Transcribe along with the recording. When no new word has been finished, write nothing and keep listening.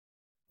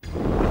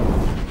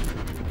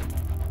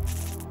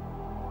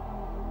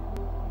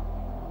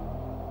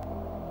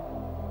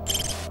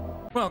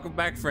Welcome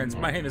back, friends.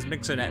 My name is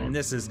MixoNat, and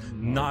this is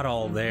Not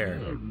All There.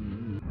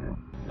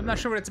 I'm not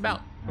sure what it's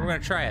about, but we're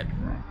gonna try it.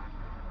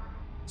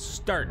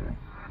 Start.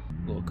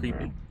 A little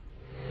creepy.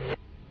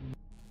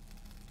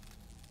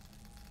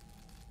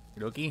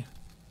 Okey-dokey.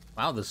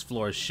 Wow, this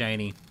floor is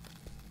shiny.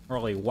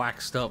 Really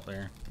waxed up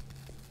there.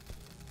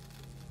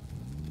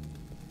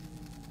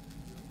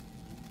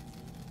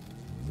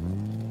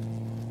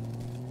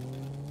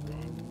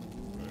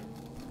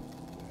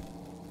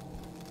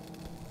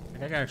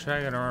 I gotta try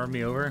to arm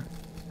me over.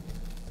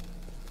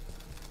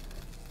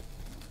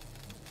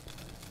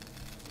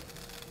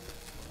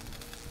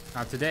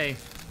 Not today.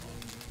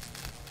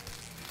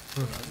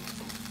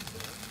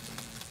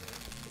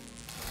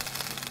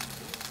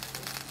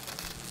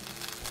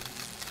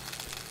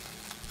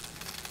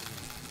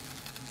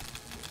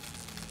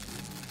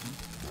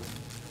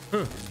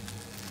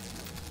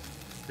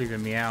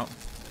 Leaving me out.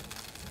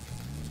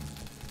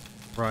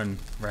 Run,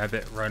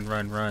 rabbit, run,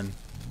 run, run.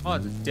 Oh,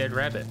 it's a dead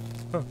rabbit.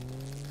 Huh.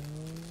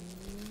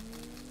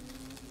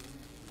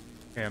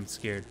 Okay, I'm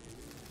scared.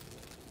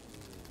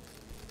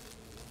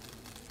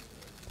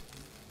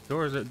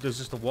 Door is there's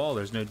just a wall,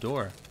 there's no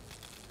door.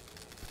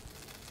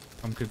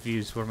 I'm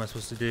confused. What am I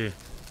supposed to do?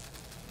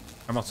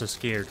 I'm also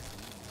scared. I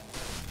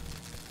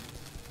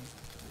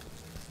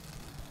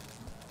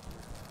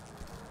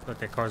feel like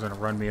that car's gonna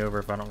run me over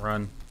if I don't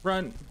run.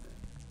 Run!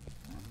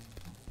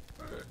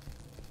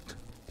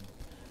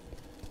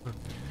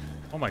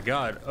 Oh my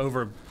god,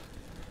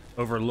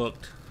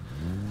 overlooked.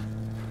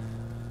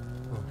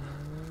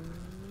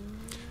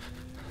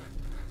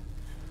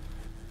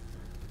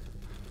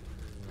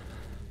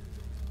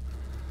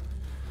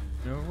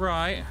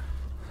 Right.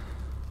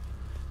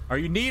 Are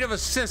you in need of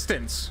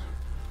assistance?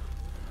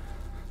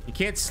 You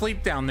can't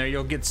sleep down there,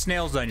 you'll get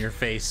snails on your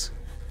face.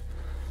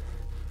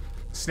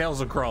 Snails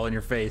will crawl in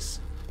your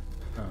face.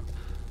 Oh.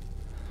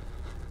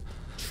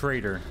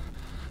 Traitor.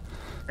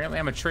 Apparently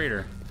I'm a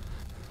traitor.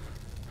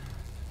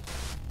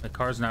 The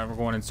car's not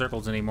going in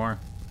circles anymore.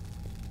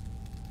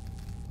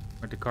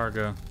 Where'd the car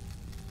go?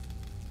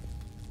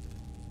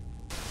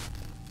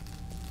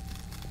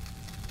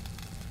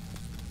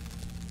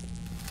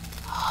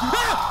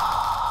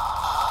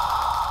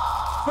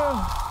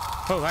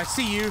 Oh, I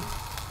see you.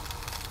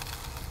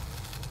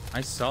 I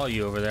saw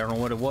you over there. I don't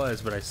know what it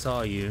was, but I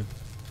saw you.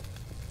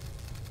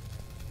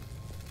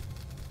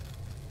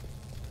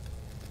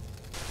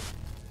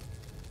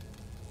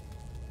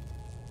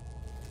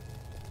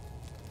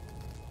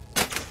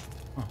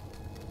 Oh.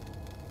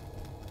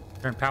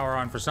 Turn power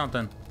on for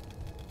something.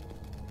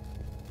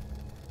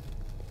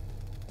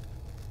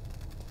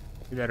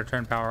 You better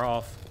turn power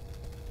off.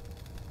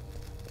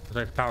 Looks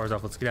like the power's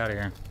off. Let's get out of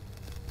here.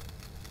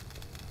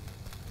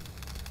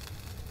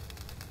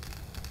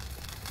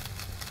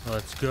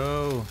 Let's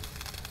go.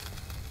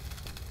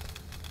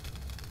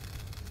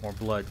 More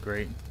blood,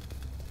 great.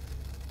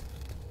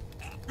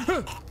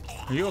 Are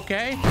you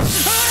okay?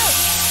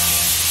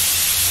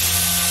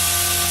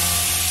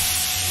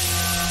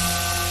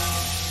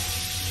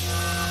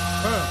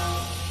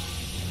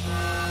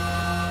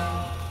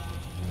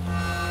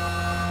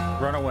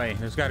 Run away.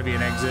 There's got to be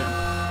an exit.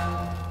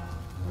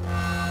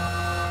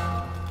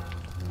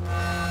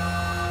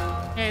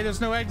 Hey, there's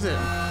no exit.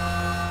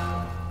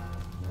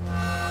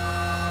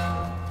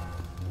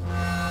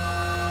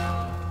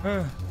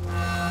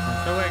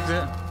 No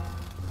exit.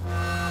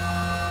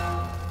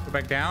 Go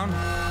back down.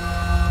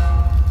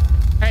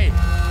 Hey,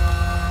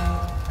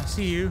 I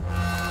see you.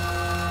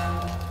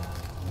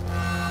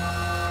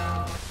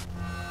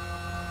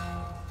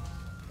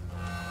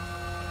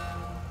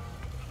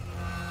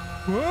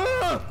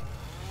 Whoa!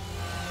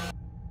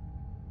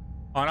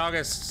 On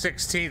August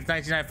 16th,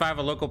 1995,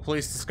 a local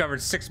police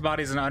discovered 6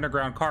 bodies in an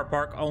underground car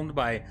park owned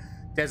by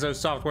Dezo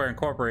Software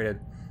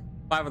Incorporated.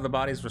 5 of the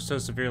bodies were so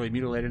severely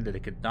mutilated that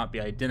it could not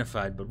be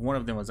identified, but one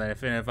of them was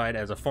identified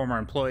as a former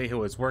employee who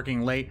was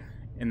working late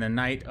in the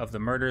night of the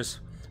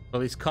murders.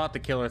 Police caught the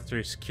killer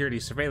through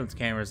security surveillance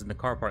cameras in the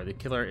car park. The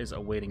killer is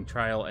awaiting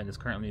trial and is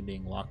currently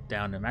being locked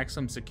down in a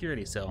maximum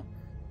security cell.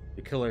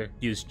 The killer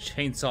used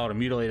chainsaw to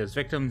mutilate his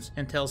victims.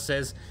 Intel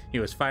says he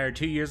was fired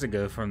 2 years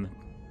ago from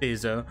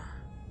Dezo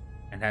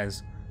and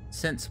has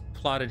since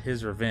plotted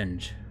his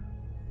revenge.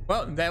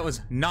 Well, that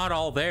was Not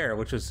All There,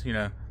 which was, you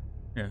know,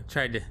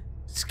 tried to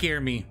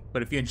scare me.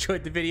 But if you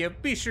enjoyed the video,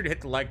 be sure to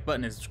hit the like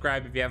button and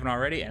subscribe if you haven't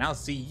already, and I'll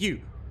see you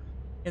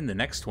in the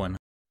next one.